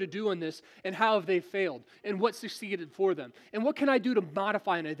before to do in this, and how have they failed, and what succeeded for them, and what can I do to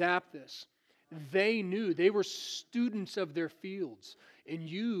modify and adapt this. They knew. They were students of their fields. And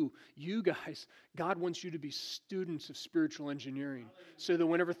you guys, God wants you to be students of spiritual engineering, so that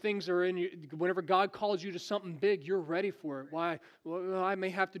whenever things are whenever God calls you to something big, you're ready for it. Why? Well, I may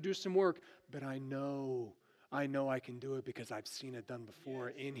have to do some work, but I know I can do it because I've seen it done before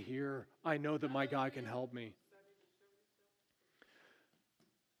in here. I know that my God can help me.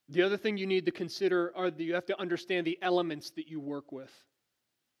 The other thing you need to consider are that you have to understand the elements that you work with.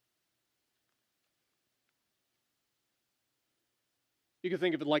 You can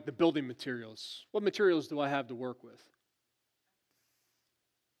think of it like the building materials. What materials do I have to work with?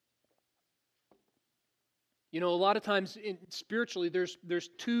 A lot of times spiritually, there's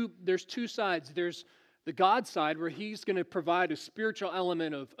two sides. There's the God side, where He's going to provide a spiritual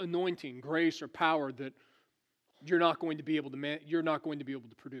element of anointing, grace, or power that you're not going to be able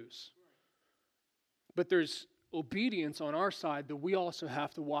to produce. But there's obedience on our side that we also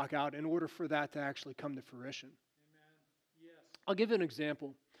have to walk out in order for that to actually come to fruition. I'll give you an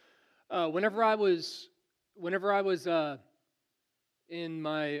example. Whenever I was in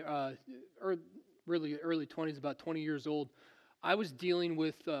my really early 20s, about 20 years old, I was dealing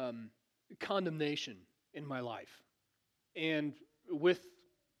with condemnation in my life. And with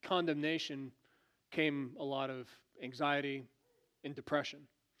condemnation came a lot of anxiety and depression.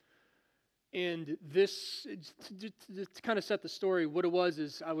 And this, to kind of set the story, what it was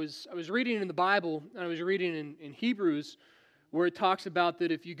is I was reading in the Bible, and I was reading in Hebrews, where it talks about that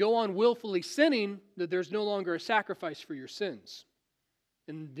if you go on willfully sinning, that there's no longer a sacrifice for your sins.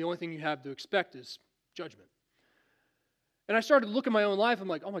 And the only thing you have to expect is judgment. And I started to look at my own life. I'm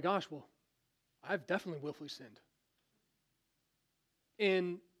like, oh my gosh, well, I've definitely willfully sinned.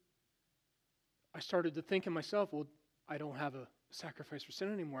 And I started to think in myself, well, I don't have a sacrifice for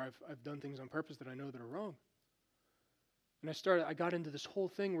sin anymore. I've done things on purpose that I know that are wrong. And I got into this whole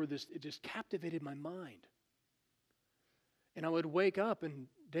thing where it just captivated my mind. And I would wake up, and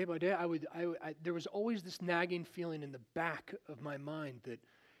day by day, there was always this nagging feeling in the back of my mind that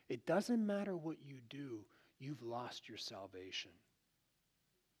it doesn't matter what you do, you've lost your salvation.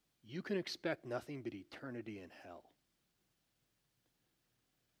 You can expect nothing but eternity in hell.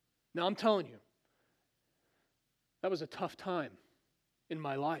 Now, I'm telling you, that was a tough time in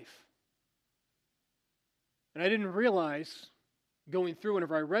my life. And I didn't realize, going through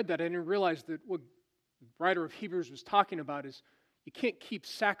whenever I read that, I didn't realize that what the writer of Hebrews was talking about is you can't keep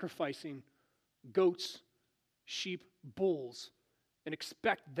sacrificing goats, sheep, bulls, and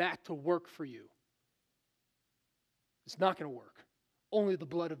expect that to work for you. It's not going to work. Only the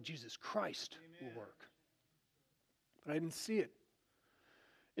blood of Jesus Christ will work. But I didn't see it.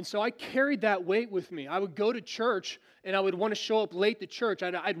 And so I carried that weight with me. I would go to church, and I would want to show up late to church.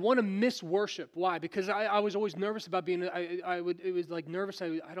 I'd want to miss worship. Why? Because I was always nervous about being, it was like nervous,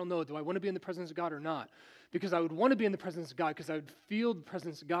 I don't know, do I want to be in the presence of God or not? Because I would want to be in the presence of God because I would feel the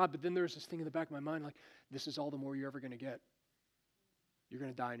presence of God, but then there was this thing in the back of my mind like, this is all the more you're ever going to get. You're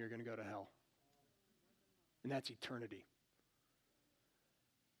going to die and you're going to go to hell. And that's eternity.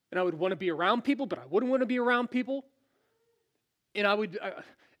 And I would want to be around people, but I wouldn't want to be around people. And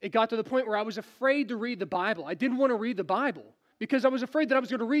it got to the point where I was afraid to read the Bible. I didn't want to read the Bible because I was afraid that I was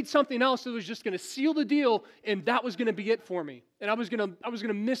going to read something else that was just going to seal the deal, and that was going to be it for me. And I was going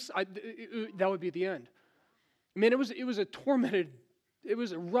to miss, that would be the end. Man, it was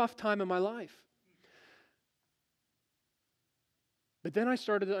a rough time in my life. But then I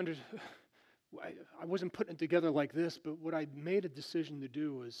started to I wasn't putting it together like this, but what I made a decision to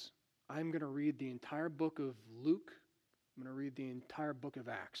do was I'm going to read the entire book of Luke. I'm going to read the entire book of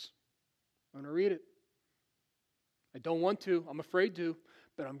Acts. I'm going to read it. I don't want to. I'm afraid to,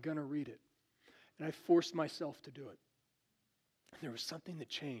 but I'm going to read it. And I forced myself to do it. And there was something that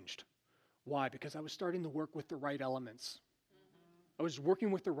changed. Why? Because I was starting to work with the right elements. I was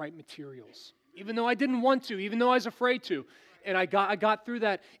working with the right materials, even though I didn't want to, even though I was afraid to. And I got through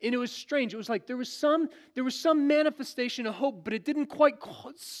that, and it was strange. It was like there was some manifestation of hope, but it didn't quite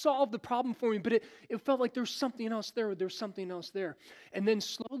solve the problem for me. But it felt like there was something else there. There was something else there. And then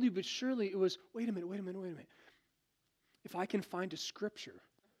slowly but surely, it was, wait a minute. If I can find a scripture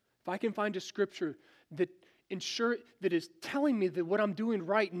that is telling me that what I'm doing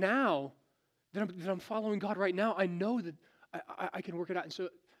right now, that I'm following God right now, I know that I can work it out. And so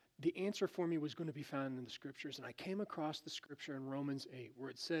the answer for me was going to be found in the scriptures. And I came across the scripture in Romans 8 where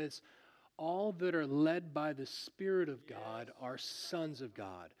it says, all that are led by the Spirit of God are sons of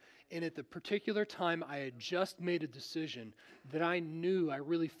God. And at the particular time, I had just made a decision that I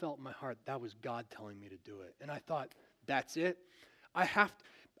really felt in my heart that was God telling me to do it. And I thought, that's it. I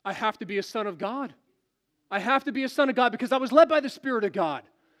have to be a son of God. I have to be a son of God because I was led by the Spirit of God.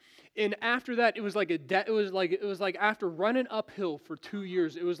 And after that, it was like after running uphill for 2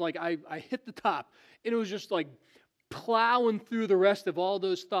 years, it was like I hit the top, and it was just like plowing through the rest of all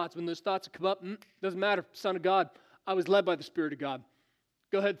those thoughts. When those thoughts come up, doesn't matter, son of God. I was led by the Spirit of God.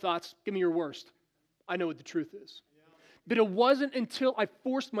 Go ahead, thoughts. Give me your worst. I know what the truth is. But it wasn't until I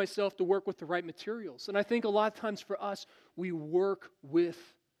forced myself to work with the right materials. And I think a lot of times for us, we work with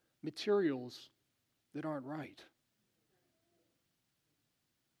materials that aren't right.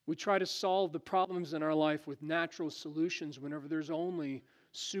 We try to solve the problems in our life with natural solutions whenever there's only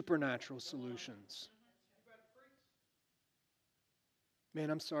supernatural solutions. Man,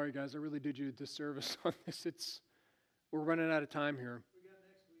 I'm sorry, guys. I really did you a disservice on this. We're running out of time here. We got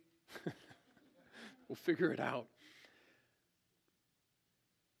next week. We'll figure it out.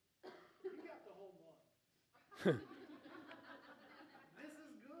 You got the whole month. This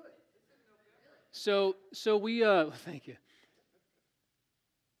is good. So we thank you.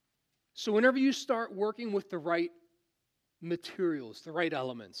 So whenever you start working with the right materials, the right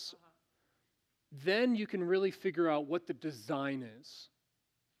elements, then you can really figure out what the design is.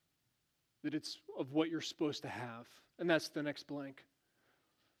 That it's of what you're supposed to have. And that's the next blank.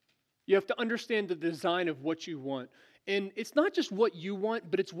 You have to understand the design of what you want. And it's not just what you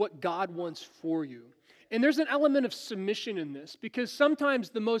want, but it's what God wants for you. And there's an element of submission in this, because sometimes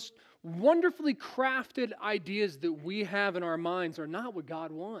the most wonderfully crafted ideas that we have in our minds are not what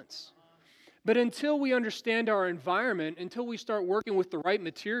God wants. But until we understand our environment, until we start working with the right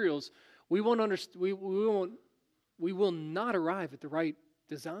materials, we will not arrive at the right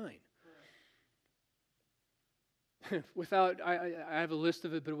design. I have a list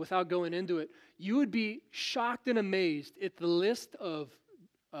of it, but without going into it, you would be shocked and amazed at the list of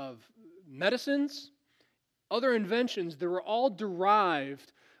medicines, other inventions that were all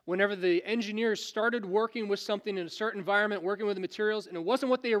derived whenever the engineers started working with something in a certain environment, working with the materials, and it wasn't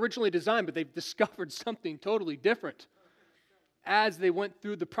what they originally designed, but they've discovered something totally different as they went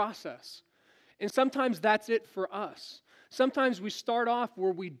through the process. And sometimes that's it for us. Sometimes we start off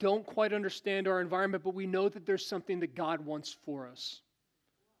where we don't quite understand our environment, but we know that there's something that God wants for us.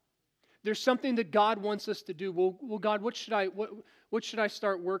 There's something that God wants us to do. Well, God, what should I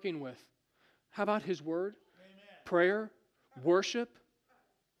start working with? How about His Word? Amen. Prayer, worship.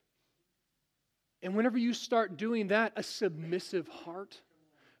 And whenever you start doing that, a submissive heart,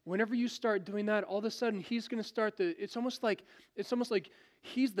 whenever you start doing that, all of a sudden He's going to start it's almost like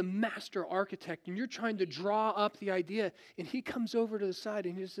He's the master architect, and you're trying to draw up the idea, and He comes over to the side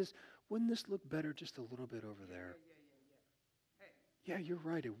and He says, wouldn't this look better just a little bit over there? Yeah, you're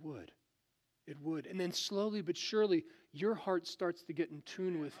right, it would. It would. And then slowly but surely, your heart starts to get in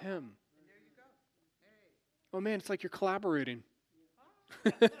tune with Him. Oh man, it's like you're collaborating.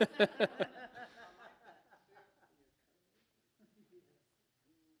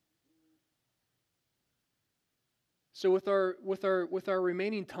 So with our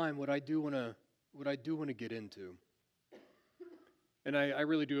remaining time, what I do want to get into, and I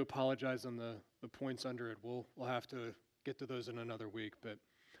really do apologize on the points under it. We'll have to get to those in another week. But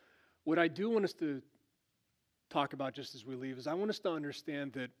What I do want us to talk about just as we leave is I want us to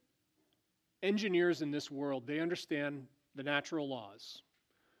understand that engineers in this world, they understand the natural laws.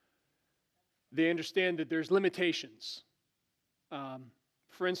 They understand that there's limitations.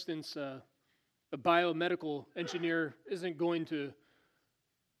 For instance, a biomedical engineer isn't going to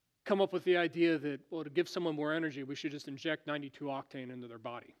come up with the idea that, well, to give someone more energy, we should just inject 92 octane into their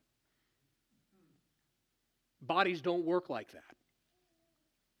body. Bodies don't work like that.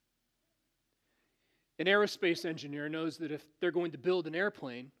 An aerospace engineer knows that if they're going to build an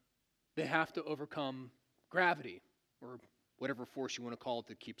airplane, they have to overcome gravity, or whatever force you want to call it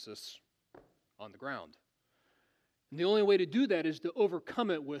that keeps us on the ground. And the only way to do that is to overcome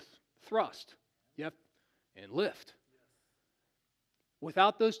it with thrust, and lift.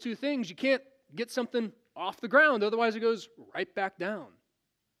 Without those two things, you can't get something off the ground, otherwise it goes right back down.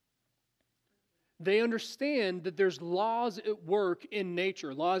 They understand that there's laws at work in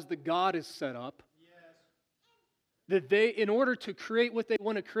nature, laws that God has set up, that they, in order to create what they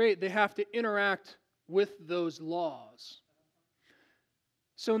want to create, they have to interact with those laws.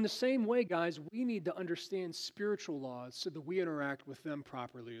 So in the same way, guys, we need to understand spiritual laws so that we interact with them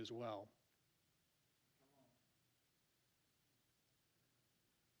properly as well.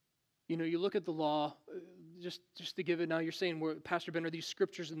 You know, you look at the law, just to give it now, you're saying, Pastor Ben, are these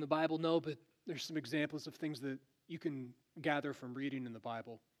scriptures in the Bible? No, but there's some examples of things that you can gather from reading in the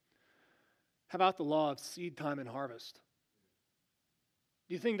Bible. How about the law of seed time and harvest?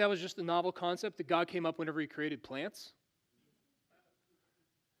 Do you think that was just a novel concept that God came up whenever he created plants?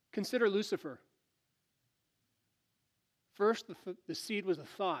 Consider Lucifer. First, the seed was a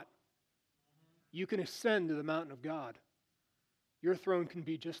thought. You can ascend to the mountain of God. Your throne can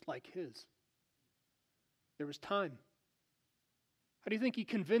be just like his. There was time. How do you think he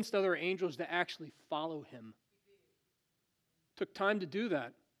convinced other angels to actually follow him? Took time to do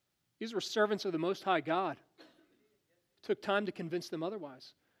that. These were servants of the Most High God. Took time to convince them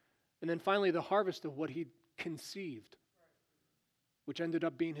otherwise. And then finally, the harvest of what he conceived, which ended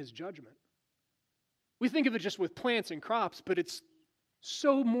up being his judgment. We think of it just with plants and crops, but it's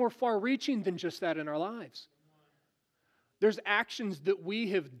so more far-reaching than just that in our lives. There's actions that we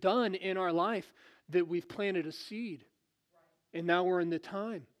have done in our life that we've planted a seed, and now we're in the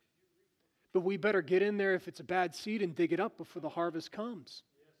time. But we better get in there if it's a bad seed and dig it up before the harvest comes.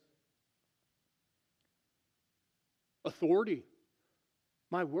 Authority.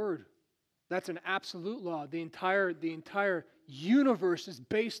 My word, that's an absolute law. The entire universe is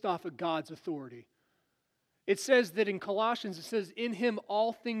based off of God's authority. It says that in Colossians, it says, in him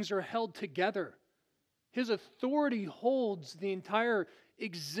all things are held together. His authority holds the entire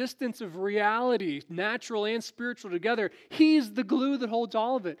existence of reality, natural and spiritual, together. He's the glue that holds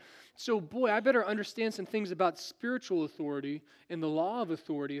all of it. So, boy, I better understand some things about spiritual authority and the law of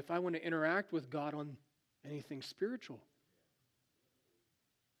authority if I want to interact with God on anything spiritual.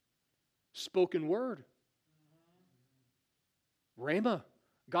 Spoken word. Rhema.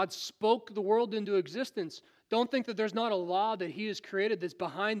 God spoke the world into existence. Don't think that there's not a law that he has created that's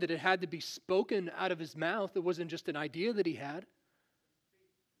behind that it had to be spoken out of his mouth. It wasn't just an idea that he had.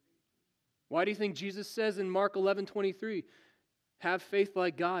 Why do you think Jesus says in Mark 11:23, have faith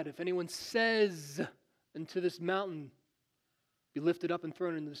like God? If anyone says unto this mountain, be lifted up and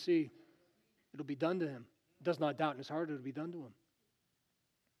thrown into the sea, it'll be done to him. Does not doubt in his heart, it'll be done to him.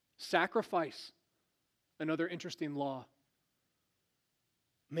 Sacrifice, another interesting law.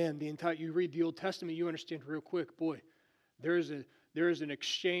 Man, you read the Old Testament, you understand real quick, boy, there is an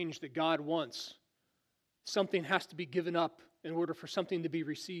exchange that God wants. Something has to be given up in order for something to be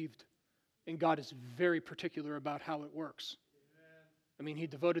received. And God is very particular about how it works. Amen. I mean, he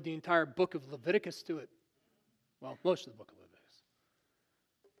devoted the entire book of Leviticus to it. Well, most of the book of Leviticus.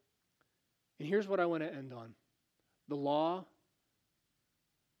 And here's what I want to end on. The law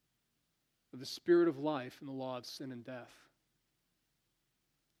of the spirit of life and the law of sin and death.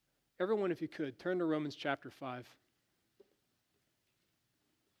 Everyone, if you could, turn to Romans chapter 5.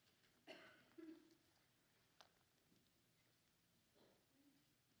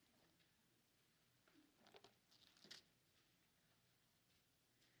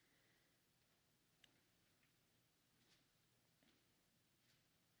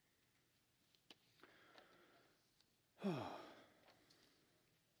 Oh.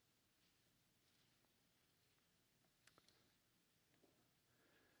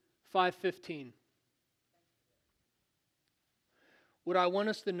 5:15. What I want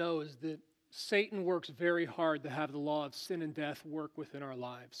us to know is that Satan works very hard to have the law of sin and death work within our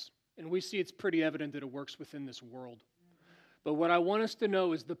lives. And we see it's pretty evident that it works within this world. But what I want us to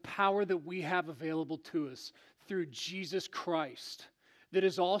know is the power that we have available to us through Jesus Christ, that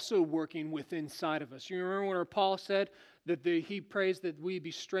is also working within inside of us. You remember when Paul said that he prays that we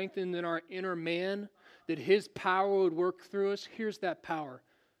be strengthened in our inner man, that his power would work through us? Here's that power.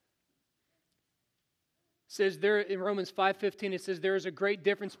 It says there in Romans 5:15, it says, there is a great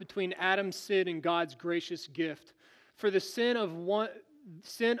difference between Adam's sin and God's gracious gift. For the sin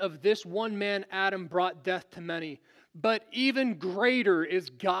of this one man, Adam, brought death to many. But even greater is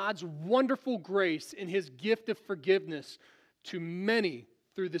God's wonderful grace in his gift of forgiveness to many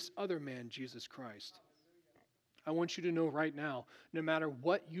through this other man, Jesus Christ. I want you to know right now, no matter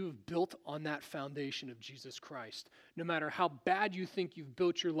what you've built on that foundation of Jesus Christ, no matter how bad you think you've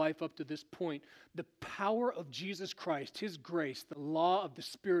built your life up to this point, the power of Jesus Christ, his grace, the law of the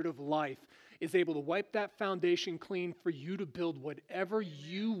Spirit of life, is able to wipe that foundation clean for you to build whatever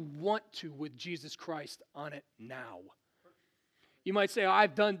you want to with Jesus Christ on it now. You might say,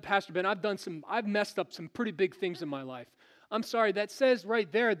 Pastor Ben, I've messed up some pretty big things in my life. I'm sorry, that says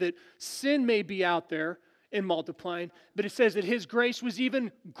right there that sin may be out there and multiplying, but it says that his grace was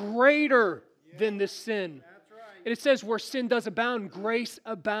even greater than the sin. That's right. And it says where sin does abound, grace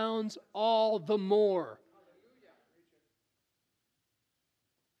abounds all the more.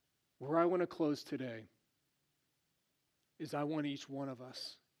 Where I want to close today is I want each one of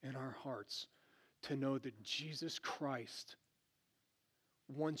us in our hearts to know that Jesus Christ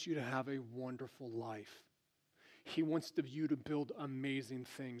wants you to have a wonderful life. He wants you to build amazing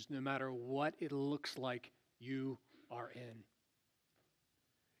things, no matter what it looks like you are in.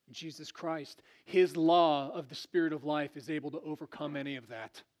 Jesus Christ, his law of the Spirit of life is able to overcome any of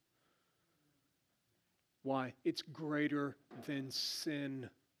that. Why? It's greater than sin.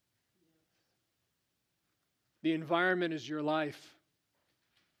 The environment is your life.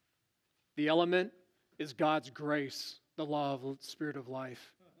 The element is God's grace, the law of the Spirit of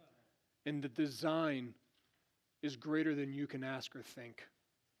life. And the design is greater than you can ask or think.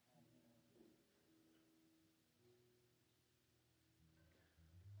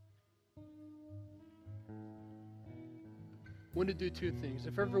 I want to do two things.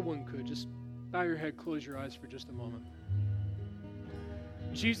 If everyone could, just bow your head, close your eyes for just a moment.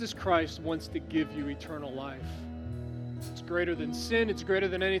 Jesus Christ wants to give you eternal life. It's greater than sin. It's greater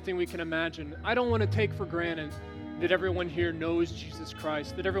than anything we can imagine. I don't want to take for granted that everyone here knows Jesus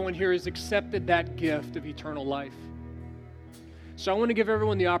Christ, that everyone here has accepted that gift of eternal life. So I want to give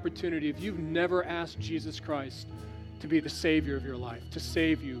everyone the opportunity, if you've never asked Jesus Christ to be the Savior of your life, to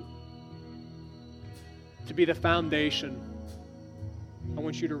save you, to be the foundation, I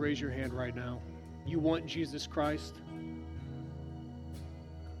want you to raise your hand right now. You want Jesus Christ?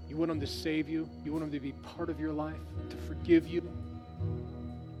 You want him to save you? You want him to be part of your life, to forgive you?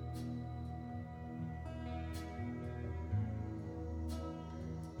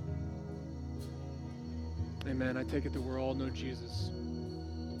 Amen. I take it that we all know Jesus.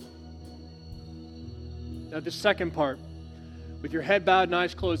 Now the second part, with your head bowed and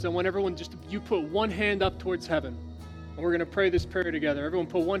eyes closed, I want everyone you put one hand up towards heaven. And we're going to pray this prayer together. Everyone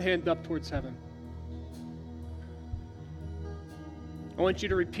put one hand up towards heaven. I want you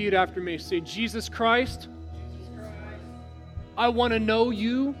to repeat after me. Say, Jesus Christ, I want to know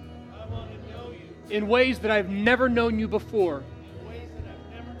you in ways that I've never known you before.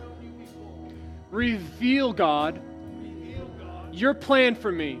 Reveal, God, your plan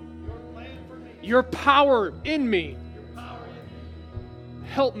for me, your power in me.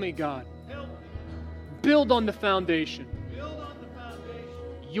 Help me, God. Build on the foundation.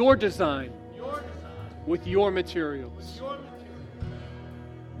 Your design with your materials.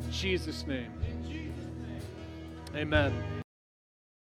 In Jesus' name. Amen.